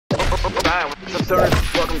Hi, what's up,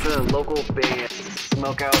 stoners? Welcome to the local band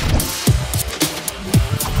Smokeout.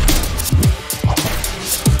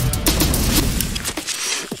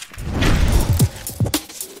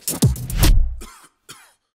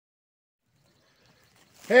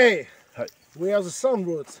 Hey, we are the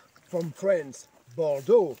Soundroots from France,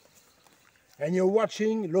 Bordeaux, and you're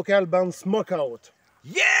watching local band Smokeout.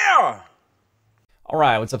 Yeah!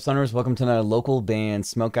 Alright, what's up, Sunners? Welcome to another local band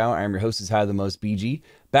Smokeout. I'm your host, is High the Most BG.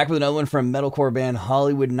 Back with another one from metalcore band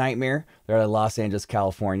Hollywood Nightmare. They're out of Los Angeles,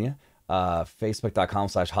 California.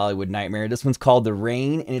 Facebook.com/Hollywood Nightmare. This one's called The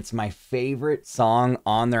Rayne, and it's my favorite song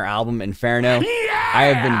on their album Inferno. Yeah! I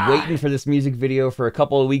have been waiting for this music video for a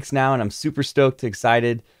couple of weeks now, and I'm super stoked,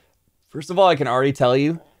 excited. First of all, I can already tell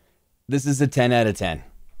you, this is a 10 out of 10.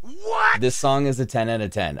 What? This song is a 10 out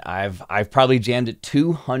of 10. I've probably jammed it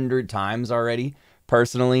 200 times already,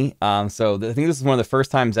 personally. So I think this is one of the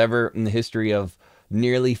first times ever in the history of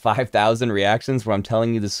nearly 5,000 reactions where I'm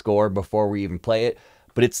telling you the score before we even play it.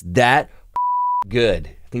 But it's that good.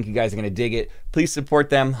 I think you guys are going to dig it. Please support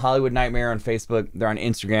them. Hollywood Nightmare on Facebook. They're on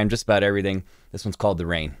Instagram, just about everything. This one's called The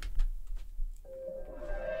Rayne.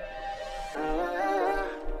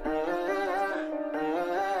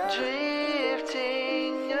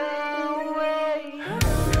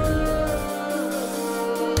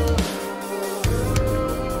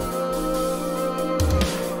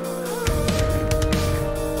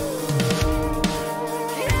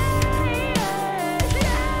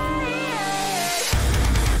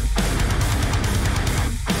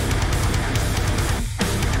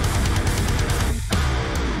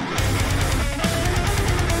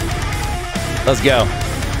 Let's go.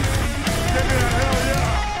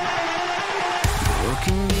 It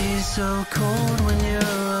can be so cold when you're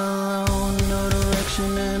alone, no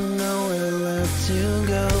direction and nowhere left to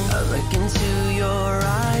go. I look into your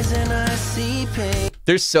eyes and I see pain.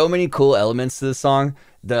 There's so many cool elements to this song.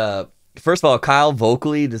 First of all, Kyle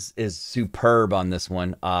vocally is superb on this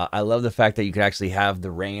one. I love the fact that you could actually have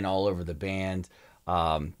the rain all over the band.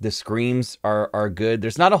 The screams are good.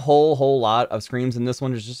 There's not a whole lot of screams in this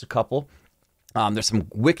one. There's just a couple. There's some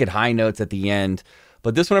wicked high notes at the end,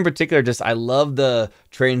 but this one in particular, I love the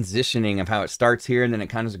transitioning of how it starts here and then it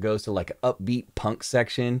kind of goes to like an upbeat punk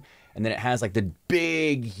section, and then it has like the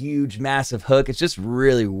big, huge, massive hook. It's just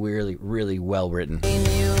really, really, really well written.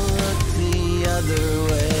 You look the other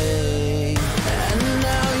way, and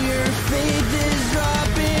now your faith is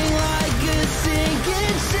dropping like a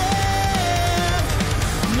sinking ship.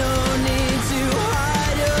 No need to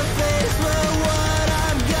hide your face, but what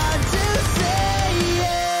I've got to say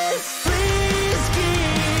is, please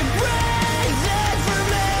keep praying for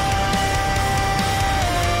me.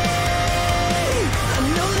 I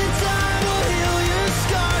know that time will heal your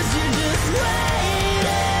scars, you're just wait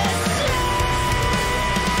and see.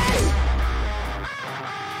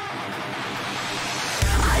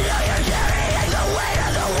 I know you're carrying the weight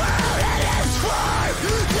of the world, and it's hard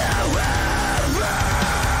to worry.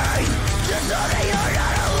 Just know that you're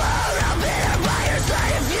not alone, I'll be there by your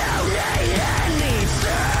side if you need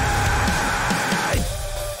anything.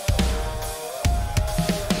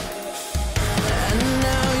 And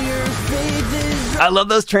now your faith is I love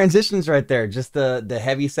those transitions right there. Just the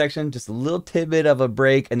heavy section, just a little tidbit of a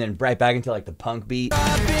break, and then right back into like the punk beat.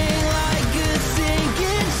 dropping like a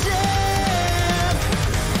sinking ship.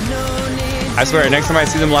 No need I swear, next time I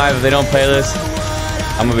see them live, if they don't play this,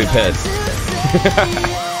 I'm gonna be pissed.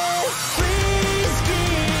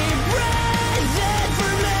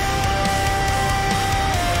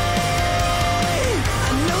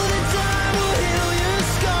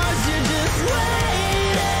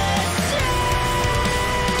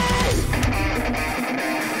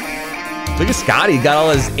 Look at Scotty, got all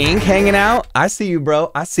his ink hanging out. I see you, bro.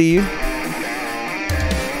 I see you.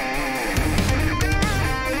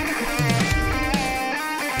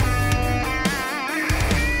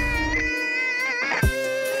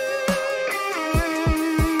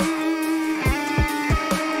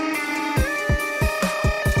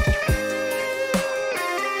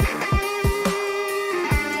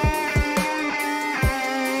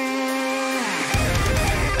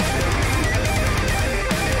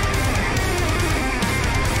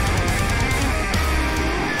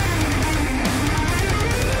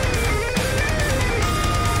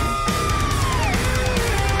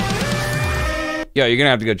 Yo, you're gonna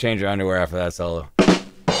have to go change your underwear after that solo.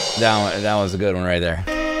 That was a good one right there.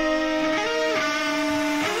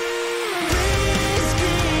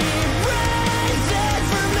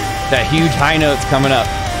 That huge high note's coming up.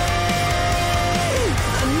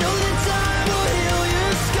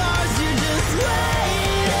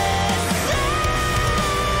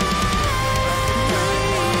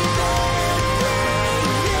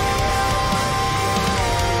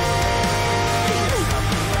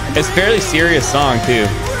 It's a fairly serious song, too.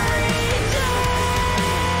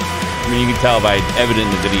 I mean, you can tell by evident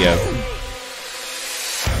in the video.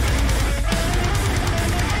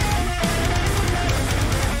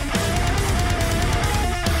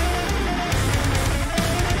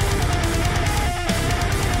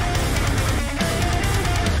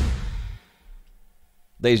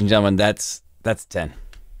 Ladies and gentlemen, that's 10.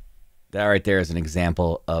 That right there is an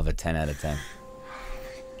example of a 10 out of 10.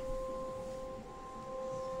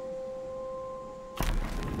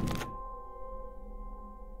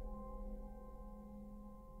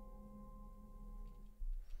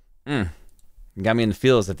 Got me in the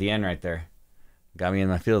feels at the end right there. Got me in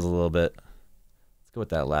my feels a little bit. Let's go with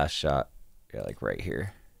that last shot. Yeah, like right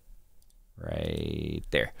here. Right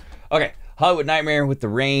there. Okay, Hollywood Nightmare with the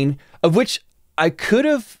Rayne, of which I could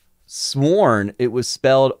have sworn it was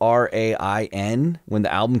spelled R-A-I-N when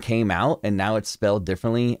the album came out, and now it's spelled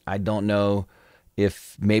differently. I don't know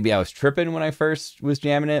if maybe I was tripping when I first was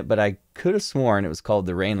jamming it, but I could have sworn it was called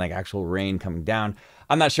the Rayne, like actual rain coming down.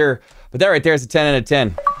 I'm not sure, but that right there is a 10 out of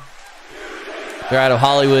 10. They're out of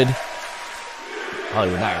Hollywood.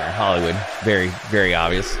 Hollywood Nightmare, Hollywood. Very, very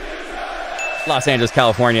obvious. Los Angeles,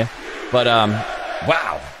 California. But,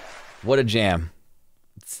 wow. What a jam.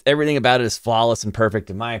 Everything about it is flawless and perfect,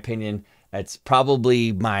 in my opinion. It's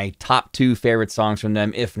probably my top 2 favorite songs from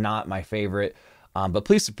them, if not my favorite. But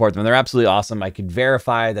please support them. They're absolutely awesome. I could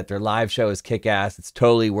verify that their live show is kick-ass. It's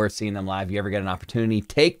totally worth seeing them live. If you ever get an opportunity,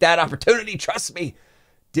 take that opportunity. Trust me.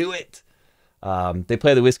 Do it. They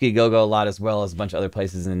play the Whiskey Go-Go a lot, as well as a bunch of other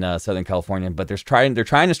places in Southern California. But they're trying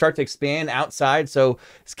to start to expand outside. So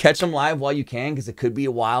just catch them live while you can, because it could be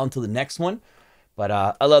a while until the next one. But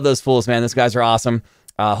I love those fools, man. Those guys are awesome.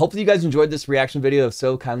 Hopefully you guys enjoyed this reaction video. If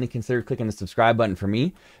so, kindly consider clicking the subscribe button for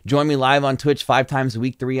me. Join me live on Twitch 5 times a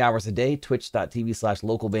week, 3 hours a day,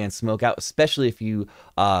 twitch.tv/localbandsmokeout, especially if you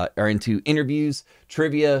are into interviews,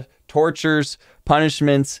 trivia, tortures,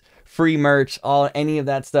 punishments, free merch, any of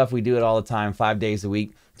that stuff. We do it all the time, 5 days a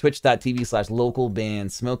week.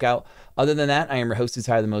 Twitch.tv/localbandsmokeout. Other than that, I am your host who's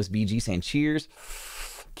higher than most, BG, saying cheers.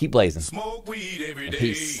 Keep blazing. Smoke weed every day.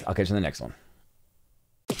 Peace. I'll catch you in the next one.